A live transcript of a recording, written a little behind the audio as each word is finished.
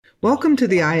Welcome to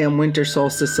the IAM Winter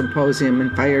Solstice Symposium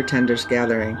and Fire Tenders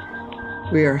Gathering.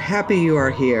 We are happy you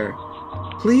are here.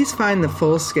 Please find the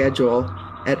full schedule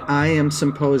at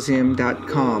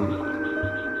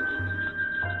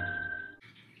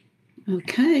iamsymposium.com.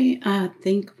 Okay, I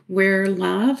think we're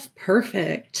live.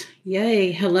 Perfect.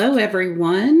 Yay. Hello,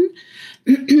 everyone.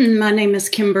 My name is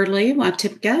Kimmberly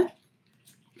Wotipka,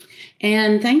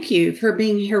 and thank you for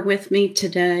being here with me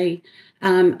today.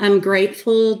 I'm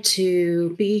grateful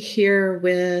to be here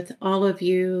with all of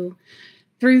you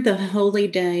through the holy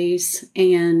days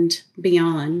and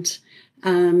beyond.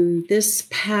 This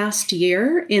past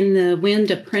year in the Wind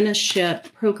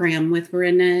Apprenticeship program with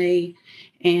Renee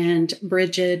and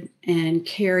Bridget and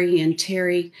Carrie and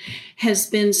Terry has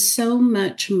been so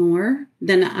much more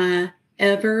than I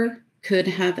ever could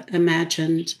have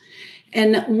imagined.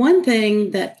 And one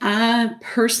thing that I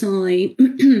personally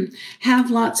have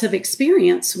lots of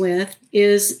experience with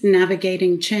is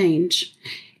navigating change.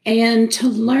 And to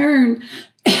learn,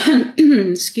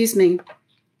 excuse me,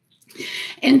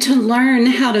 and to learn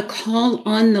how to call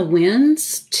on the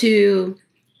winds to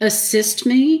assist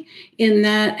me in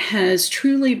that has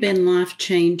truly been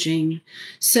life-changing.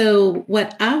 So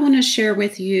what I want to share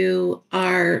with you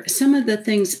are some of the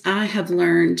things I have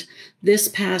learned this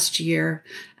past year,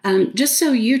 just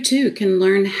so you too can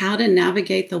learn how to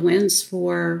navigate the winds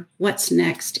for what's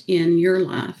next in your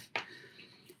life.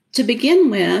 To begin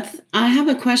with, I have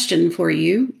a question for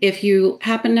you. If you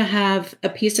happen to have a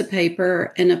piece of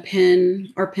paper and a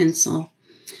pen or pencil,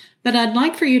 but I'd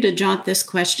like for you to jot this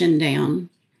question down.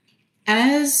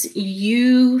 As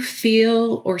you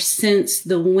feel or sense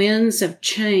the winds of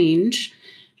change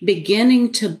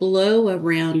beginning to blow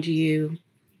around you,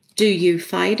 do you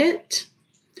fight it?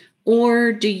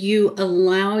 Or do you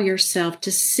allow yourself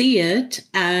to see it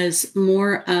as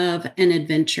more of an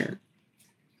adventure?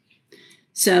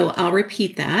 So I'll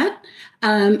repeat that.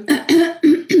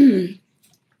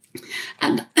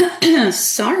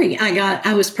 Sorry,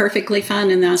 I was perfectly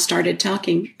fine and then I started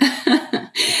talking.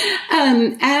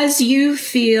 As you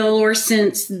feel or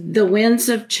sense the winds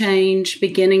of change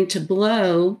beginning to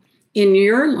blow in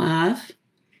your life,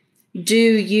 do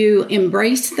you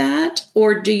embrace that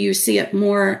or do you see it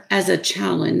more as a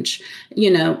challenge,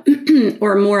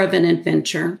 or more of an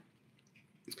adventure?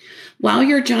 While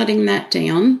you're jotting that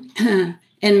down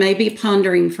and maybe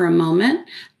pondering for a moment,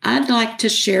 I'd like to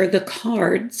share the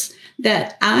cards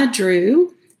that I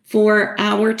drew for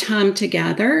our time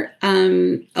together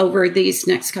over these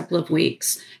next couple of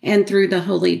weeks and through the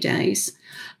holy days.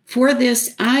 For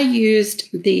this, I used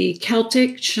the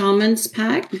Celtic Shaman's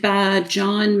Pack by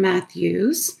John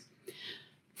Matthews.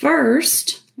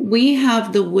 First, we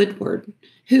have the Woodward,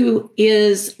 who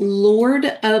is Lord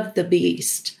of the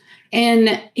Beast,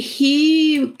 and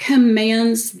he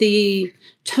commands the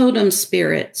totem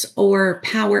spirits or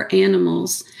power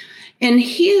animals, and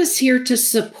he is here to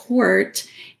support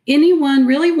anyone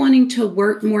really wanting to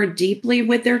work more deeply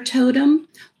with their totem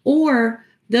or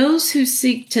those who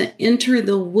seek to enter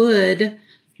the wood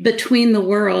between the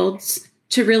worlds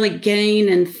to really gain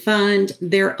and fund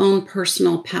their own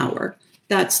personal power.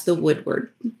 That's the Woodward.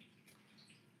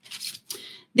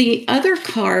 The other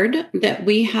card that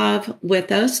we have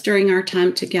with us during our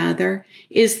time together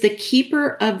is the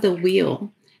Keeper of the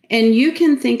Wheel. And you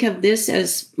can think of this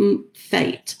as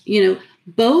fate.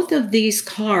 Both of these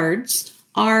cards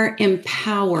are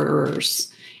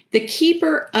empowerers. The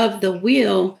Keeper of the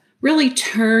Wheel really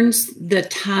turns the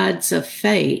tides of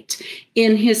fate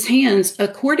in his hands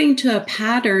according to a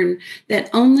pattern that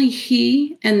only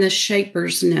he and the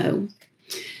shapers know.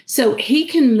 So he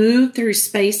can move through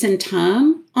space and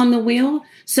time on the wheel.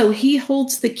 So he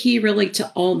holds the key really to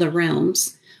all the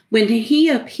realms. When he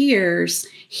appears,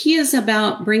 he is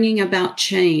about bringing about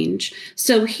change.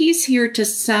 So he's here to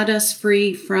set us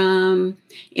free from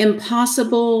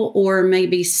impossible or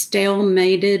maybe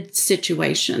stalemated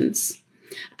situations.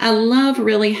 I love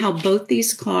really how both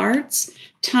these cards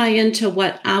tie into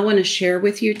what I want to share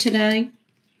with you today.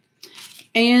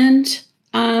 And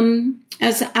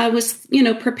as I was,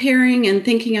 preparing and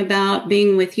thinking about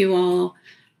being with you all,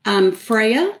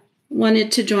 Freya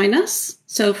wanted to join us.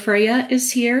 So Freya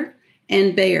is here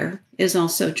and Bear is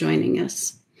also joining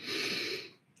us.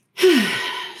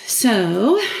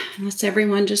 So let's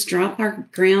everyone just drop our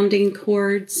grounding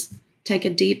cords, take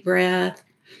a deep breath.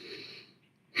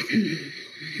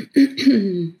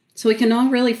 So we can all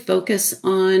really focus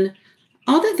on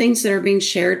all the things that are being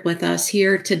shared with us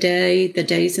here today, the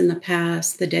days in the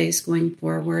past, the days going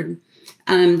forward.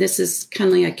 This is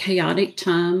kind of like a chaotic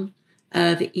time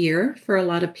of year for a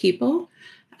lot of people.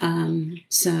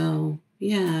 So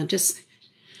yeah, just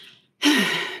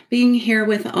being here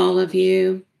with all of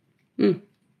you.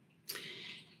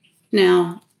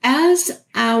 Now, as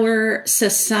our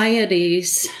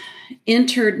societies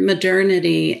entered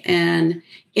modernity and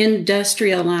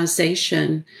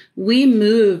industrialization, we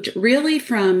moved really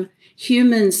from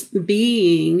humans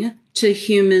being to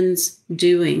humans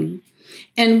doing.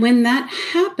 And when that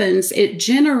happens, it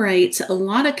generates a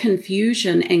lot of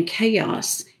confusion and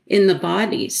chaos in the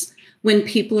bodies when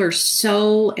people are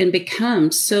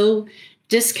become so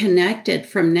disconnected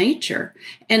from nature.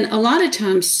 And a lot of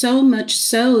times, so much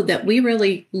so that we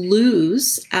really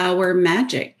lose our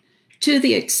magic to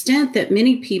the extent that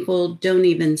many people don't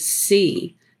even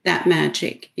see that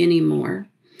magic anymore.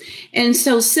 And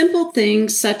so simple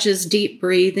things such as deep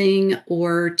breathing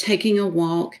or taking a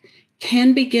walk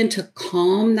can begin to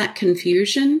calm that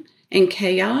confusion and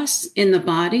chaos in the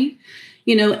body.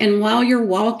 And while you're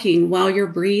walking, while you're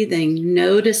breathing,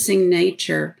 noticing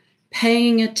nature,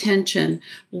 paying attention,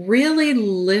 really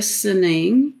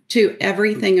listening to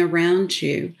everything around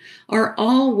you are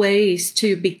all ways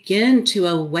to begin to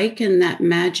awaken that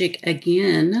magic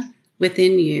again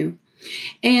within you.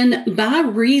 And by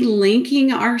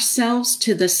relinking ourselves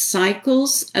to the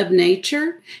cycles of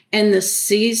nature and the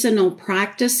seasonal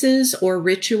practices or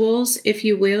rituals, if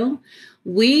you will,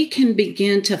 we can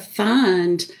begin to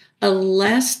find a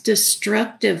less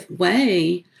destructive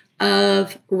way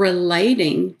of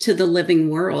relating to the living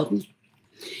world.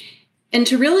 And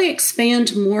to really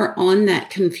expand more on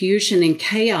that confusion and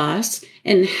chaos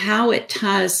and how it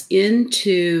ties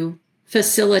into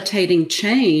facilitating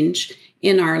change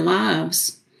in our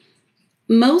lives,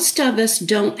 most of us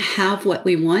don't have what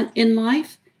we want in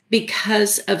life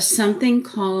because of something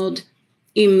called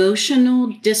emotional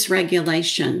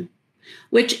dysregulation,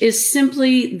 which is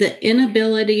simply the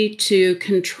inability to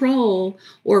control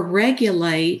or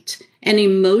regulate an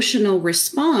emotional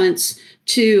response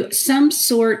to some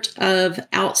sort of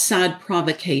outside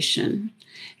provocation.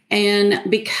 And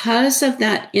because of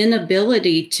that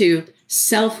inability to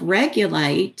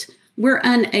self-regulate, we're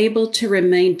unable to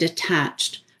remain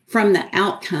detached from the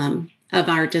outcome of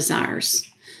our desires.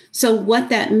 So what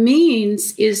that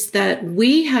means is that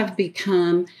we have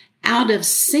become out of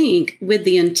sync with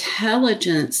the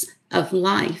intelligence of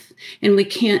life, and we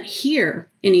can't hear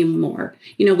anymore.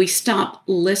 We stop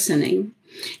listening.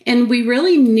 And we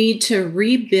really need to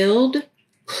rebuild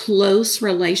close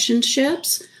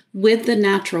relationships with the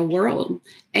natural world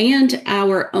and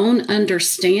our own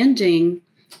understanding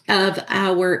of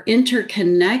our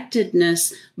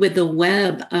interconnectedness with the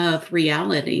web of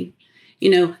reality.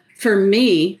 For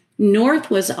me, north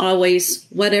was always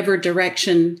whatever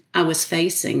direction I was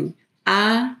facing.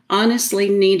 I honestly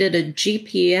needed a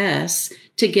GPS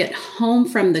to get home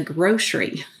from the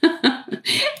grocery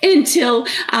until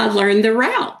I learned the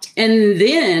route. And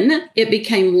then it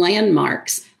became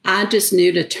landmarks. I just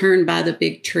knew to turn by the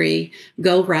big tree,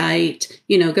 go right,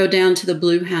 go down to the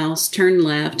blue house, turn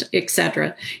left,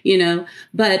 etc.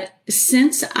 But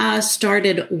since I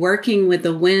started working with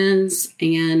the winds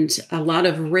and a lot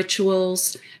of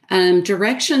rituals,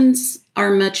 directions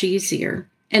are much easier,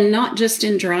 and not just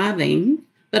in driving,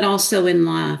 but also in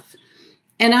life.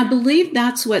 And I believe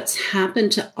that's what's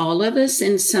happened to all of us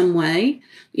in some way.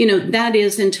 That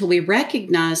is until we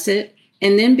recognize it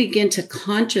and then begin to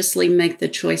consciously make the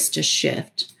choice to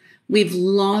shift. We've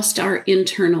lost our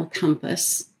internal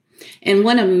compass. And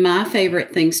one of my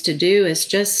favorite things to do is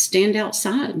just stand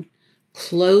outside,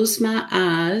 close my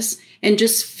eyes, and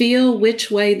just feel which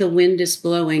way the wind is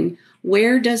blowing.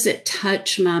 Where does it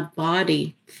touch my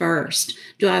body first?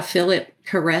 Do I feel it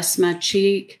caress my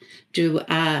cheek? Do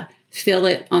I feel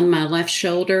it on my left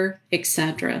shoulder,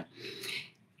 etc.?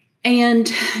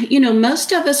 And,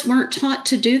 most of us weren't taught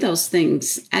to do those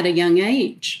things at a young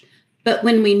age. But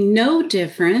when we know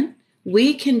different,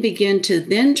 we can begin to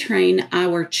then train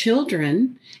our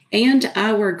children and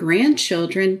our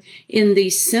grandchildren in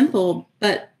these simple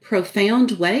but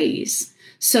profound ways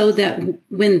so that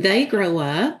when they grow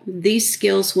up, these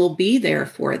skills will be there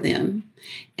for them.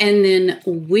 And then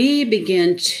we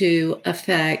begin to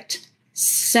affect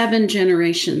 7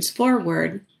 generations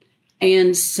forward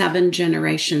and 7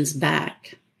 generations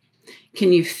back.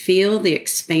 Can you feel the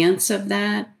expanse of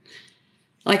that?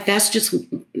 Like, that's just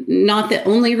not the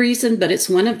only reason, but it's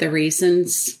one of the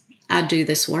reasons I do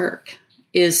this work,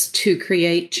 is to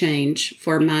create change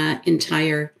for my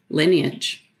entire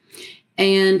lineage.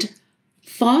 And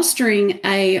fostering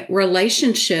a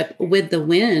relationship with the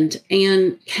wind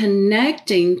and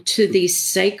connecting to these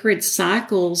sacred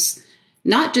cycles,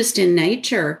 not just in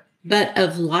nature, but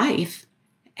of life,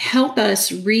 help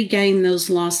us regain those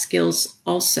lost skills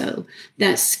also.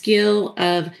 That skill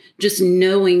of just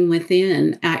knowing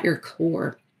within at your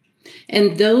core.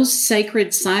 And those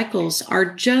sacred cycles are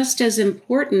just as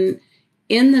important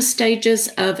in the stages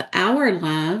of our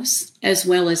lives as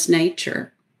well as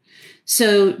nature.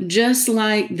 So just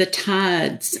like the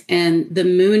tides and the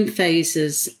moon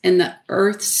phases and the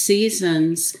earth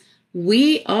seasons,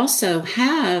 we also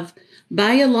have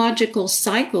biological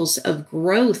cycles of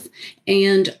growth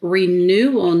and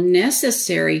renewal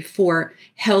necessary for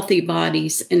healthy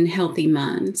bodies and healthy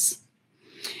minds.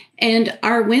 And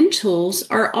our wind tools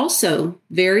are also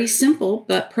very simple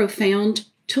but profound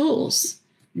tools.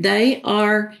 They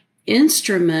are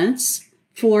instruments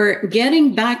for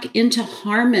getting back into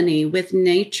harmony with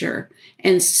nature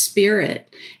and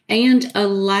spirit and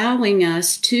allowing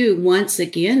us to once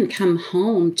again come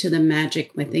home to the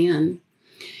magic within.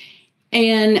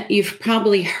 And you've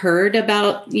probably heard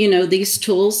about, these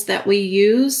tools that we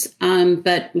use,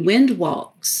 but wind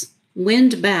walks,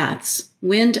 wind baths,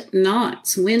 wind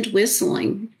knots, wind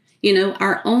whistling,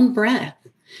 our own breath.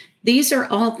 These are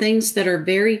all things that are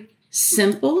very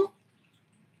simple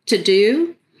to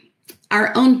do.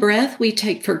 Our own breath we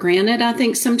take for granted, I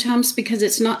think, sometimes because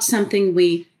it's not something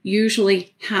we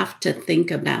usually have to think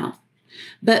about.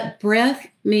 But breath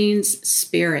means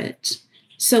spirit.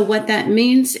 So what that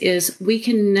means is we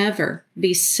can never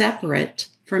be separate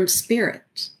from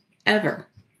spirit, ever.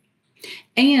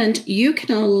 And you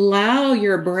can allow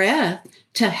your breath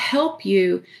to help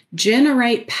you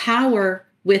generate power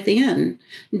within,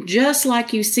 just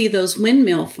like you see those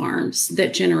windmill farms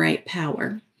that generate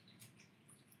power.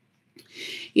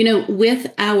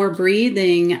 With our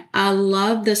breathing, I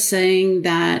love the saying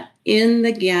that in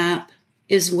the gap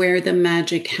is where the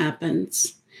magic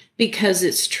happens, because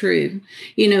it's true.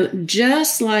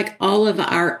 Just like all of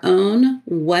our own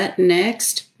what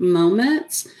next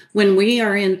moments, when we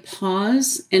are in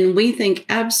pause and we think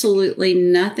absolutely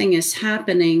nothing is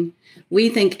happening, we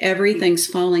think everything's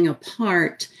falling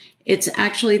apart, it's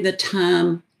actually the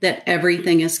time that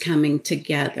everything is coming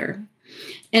together.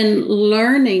 And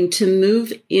learning to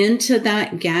move into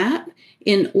that gap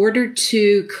in order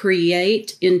to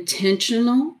create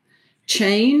intentional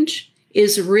change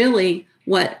is really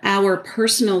what our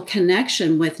personal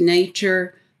connection with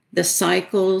nature, the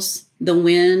cycles, the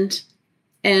wind,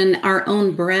 and our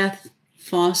own breath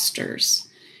fosters.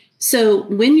 So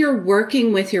when you're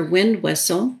working with your wind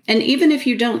whistle, and even if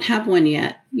you don't have one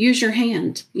yet, use your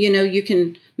hand. You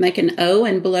can make an O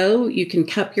and blow. You can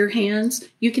cup your hands.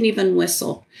 You can even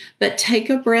whistle. But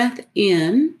take a breath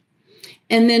in.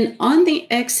 And then on the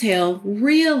exhale,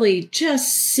 really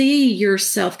just see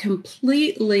yourself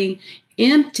completely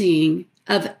emptying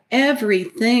of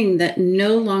everything that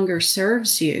no longer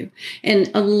serves you. And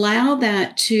allow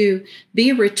that to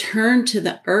be returned to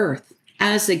the earth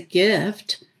as a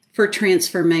gift for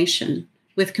transformation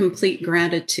with complete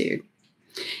gratitude.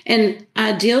 And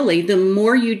ideally, the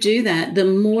more you do that, the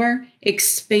more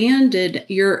expanded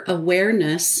your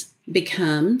awareness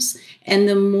becomes and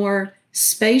the more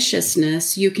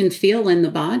spaciousness you can feel in the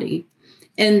body.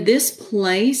 And this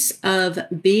place of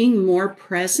being more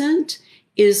present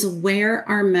is where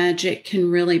our magic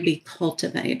can really be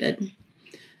cultivated.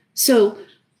 So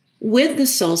with the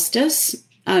solstice,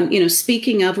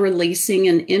 speaking of releasing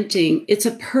and emptying, it's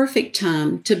a perfect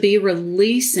time to be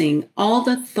releasing all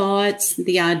the thoughts,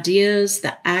 the ideas,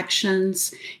 the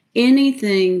actions,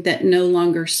 anything that no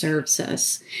longer serves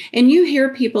us. And you hear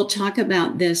people talk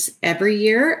about this every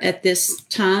year at this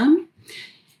time.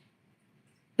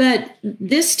 But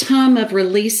this time of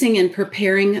releasing and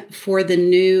preparing for the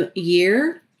new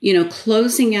year,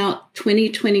 closing out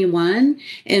 2021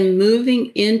 and moving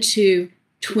into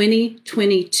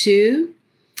 2022,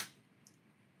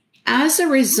 as a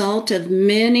result of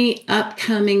many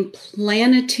upcoming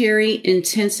planetary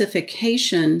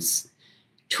intensifications,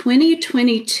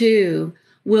 2022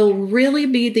 will really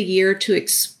be the year to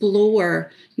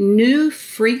explore new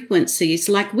frequencies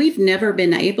like we've never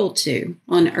been able to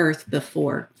on Earth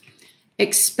before,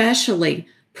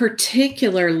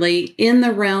 particularly in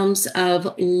the realms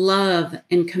of love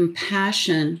and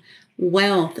compassion,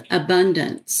 wealth,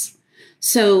 abundance.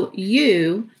 So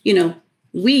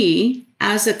we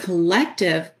as a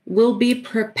collective will be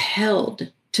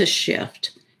propelled to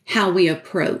shift how we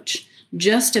approach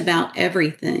just about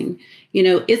everything.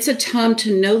 It's a time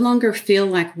to no longer feel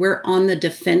like we're on the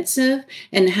defensive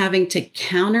and having to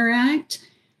counteract,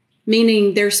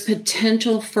 meaning there's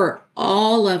potential for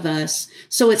all of us.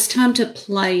 So it's time to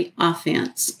play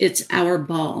offense. It's our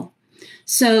ball.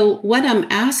 So what I'm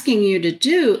asking you to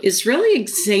do is really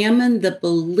examine the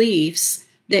beliefs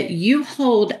that you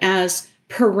hold as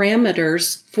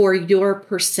parameters for your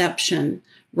perception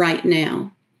right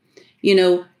now.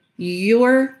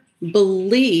 Your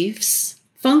beliefs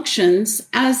functions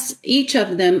as each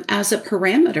of them as a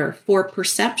parameter for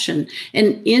perception,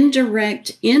 an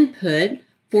indirect input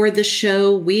for the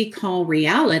show we call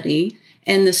reality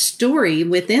and the story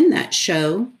within that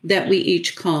show that we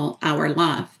each call our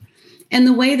life. And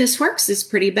the way this works is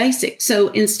pretty basic. So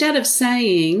instead of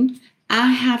saying,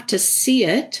 I have to see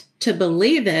it to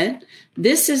believe it,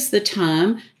 this is the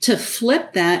time to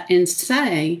flip that and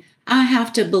say, I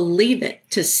have to believe it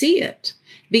to see it.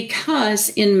 Because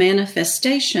in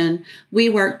manifestation, we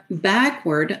work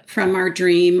backward from our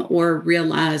dream or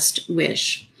realized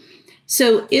wish.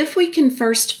 So if we can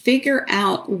first figure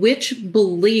out which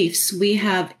beliefs we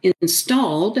have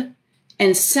installed,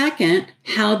 and second,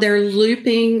 how they're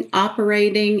looping,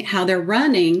 operating, how they're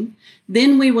running,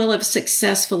 then we will have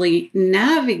successfully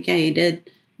navigated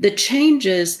the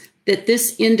changes that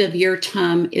this end of year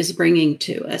time is bringing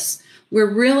to us.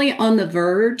 We're really on the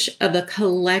verge of a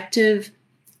collective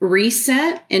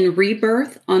reset and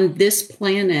rebirth on this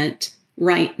planet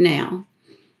right now.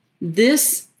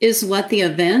 This is what the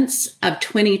events of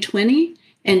 2020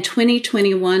 and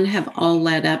 2021 have all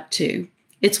led up to.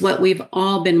 It's what we've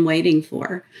all been waiting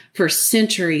for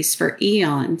centuries, for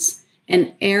eons.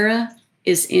 An era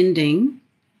is ending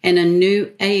and a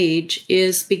new age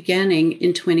is beginning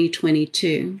in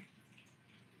 2022.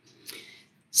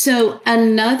 So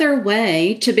another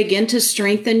way to begin to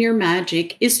strengthen your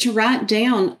magic is to write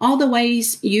down all the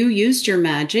ways you used your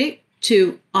magic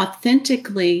to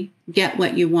authentically get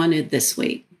what you wanted this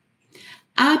week.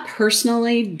 I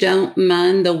personally don't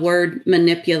mind the word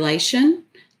manipulation.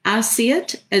 I see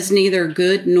it as neither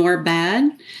good nor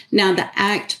bad. Now, the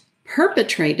act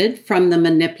perpetrated from the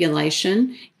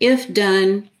manipulation, if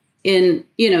done in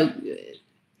a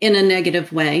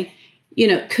negative way,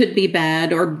 could be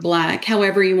bad or black,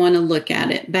 however you want to look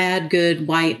at it, bad, good,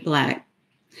 white, black.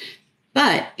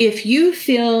 But if you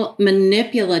feel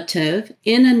manipulative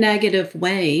in a negative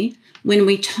way, when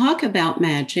we talk about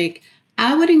magic,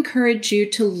 I would encourage you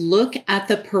to look at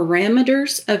the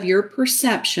parameters of your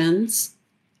perceptions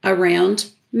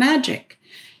around magic.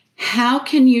 How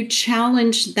can you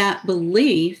challenge that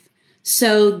belief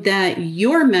so that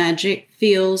your magic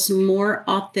feels more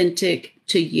authentic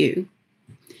to you?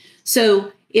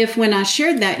 So if when I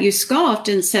shared that, you scoffed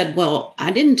and said, well,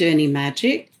 I didn't do any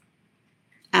magic,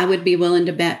 I would be willing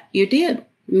to bet you did.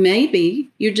 Maybe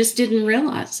you just didn't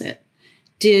realize it.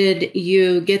 Did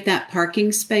you get that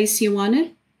parking space you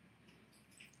wanted?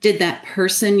 Did that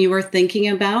person you were thinking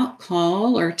about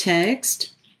call or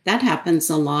text? That happens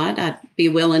a lot. I'd be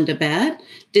willing to bet.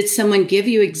 Did someone give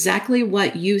you exactly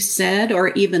what you said or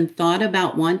even thought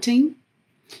about wanting?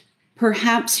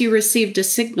 Perhaps you received a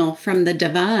signal from the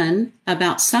divine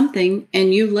about something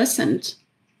and you listened.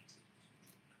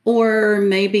 Or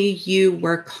maybe you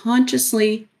were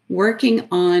consciously working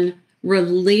on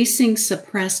releasing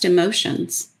suppressed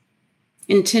emotions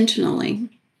intentionally.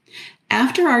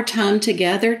 After our time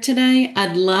together today,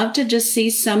 I'd love to just see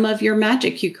some of your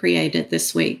magic you created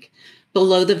this week.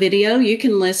 Below the video, you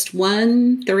can list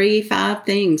 1, 3, 5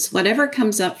 things, whatever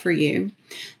comes up for you.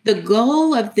 The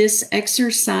goal of this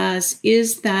exercise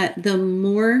is that the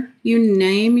more you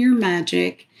name your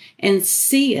magic and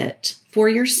see it for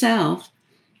yourself,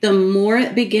 the more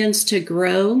it begins to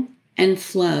grow and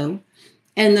flow,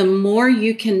 and the more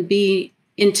you can be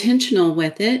intentional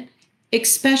with it,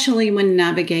 especially when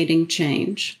navigating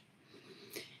change.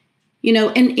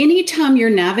 And anytime you're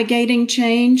navigating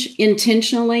change,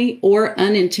 intentionally or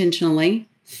unintentionally,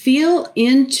 feel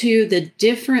into the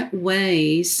different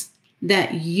ways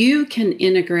that you can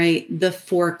integrate the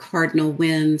 4 cardinal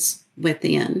winds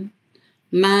within: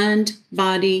 mind,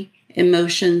 body,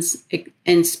 emotions,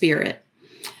 and spirit.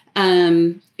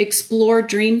 Explore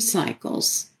dream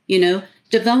cycles,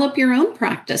 develop your own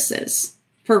practices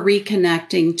for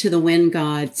reconnecting to the wind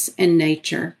gods and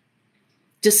nature.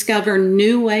 Discover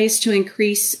new ways to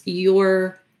increase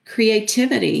your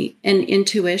creativity and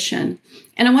intuition.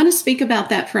 And I want to speak about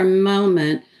that for a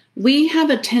moment. We have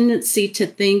a tendency to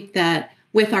think that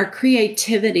with our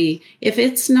creativity, if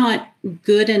it's not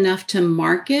good enough to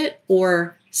market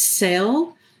or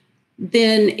sell,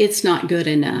 then it's not good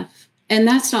enough. And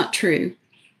that's not true.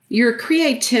 Your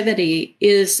creativity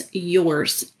is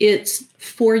yours. It's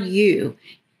for you.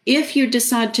 If you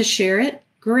decide to share it,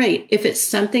 great. If it's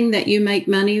something that you make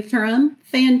money from,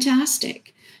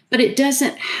 fantastic. But it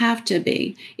doesn't have to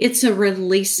be. It's a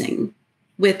releasing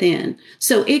within.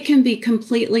 So it can be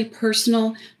completely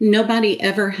personal. Nobody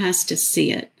ever has to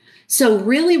see it. So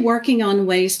really working on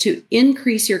ways to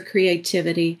increase your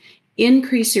creativity,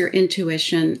 increase your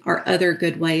intuition are other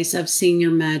good ways of seeing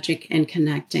your magic and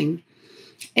connecting.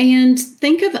 And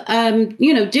think of,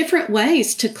 different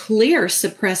ways to clear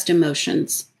suppressed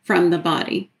emotions from the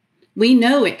body. We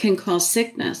know it can cause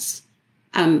sickness.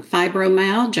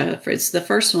 Fibromyalgia is the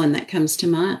first one that comes to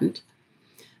mind.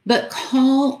 But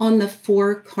call on the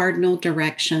 4 cardinal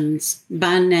directions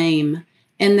by name,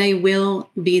 and they will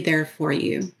be there for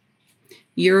you.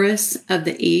 Urus of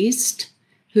the East,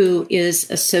 who is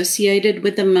associated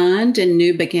with the mind and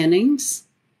new beginnings.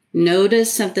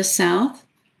 Notus of the South,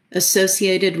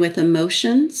 associated with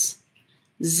emotions.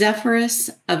 Zephyrus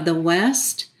of the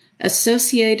West,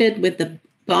 associated with the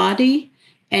body.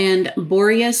 And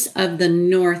Boreas of the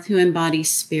North, who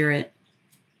embodies spirit.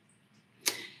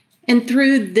 And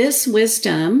through this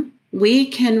wisdom, we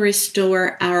can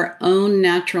restore our own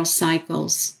natural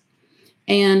cycles.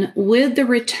 And with the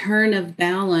return of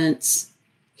balance,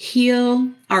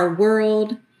 heal our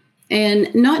world,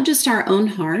 and not just our own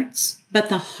hearts, but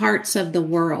the hearts of the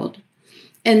world.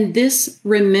 And this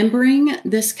remembering,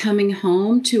 this coming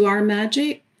home to our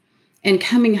magic and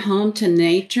coming home to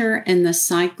nature and the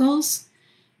cycles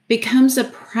becomes a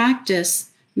practice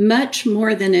much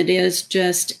more than it is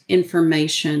just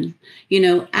information.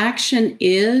 Action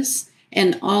is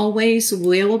and always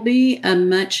will be a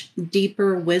much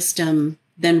deeper wisdom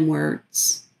than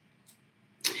words.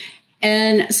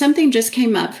 And something just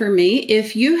came up for me.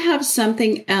 If you have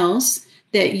something else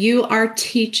that you are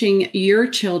teaching your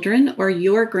children or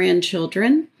your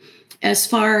grandchildren as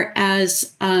far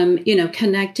as,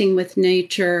 connecting with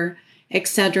nature,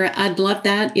 etc., I'd love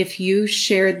that if you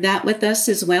shared that with us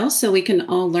as well, so we can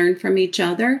all learn from each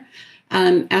other.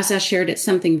 As I shared, it's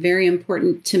something very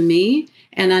important to me,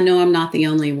 and I know I'm not the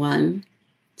only one.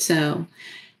 So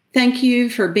thank you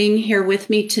for being here with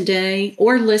me today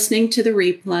or listening to the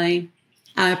replay.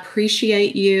 I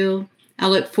appreciate you. I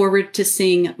look forward to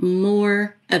seeing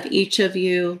more of each of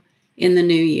you in the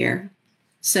new year.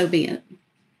 So be it.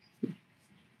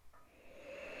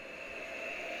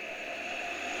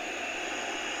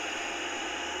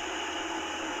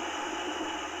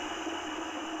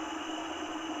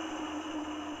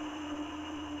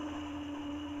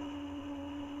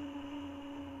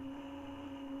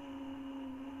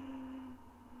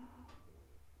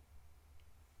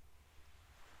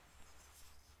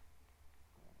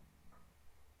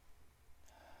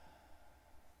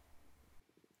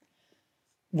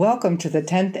 Welcome to the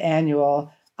 10th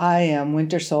annual IAM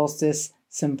Winter Solstice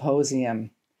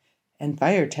Symposium and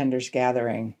Fire Tenders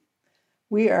Gathering.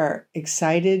 We are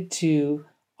excited to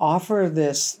offer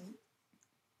this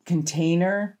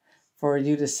container for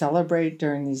you to celebrate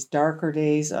during these darker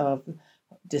days of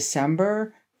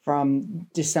December, from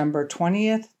December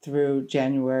 20th through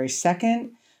January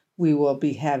 2nd. We will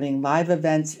be having live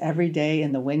events every day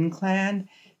in the Wind Clan.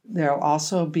 There'll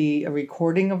also be a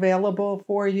recording available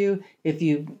for you if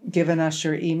you've given us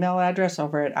your email address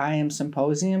over at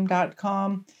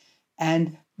iamsymposium.com.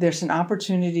 And there's an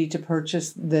opportunity to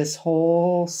purchase this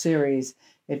whole series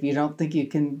if you don't think you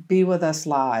can be with us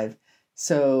live.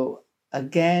 So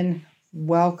again,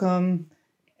 welcome,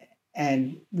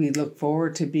 and we look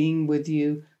forward to being with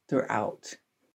you throughout.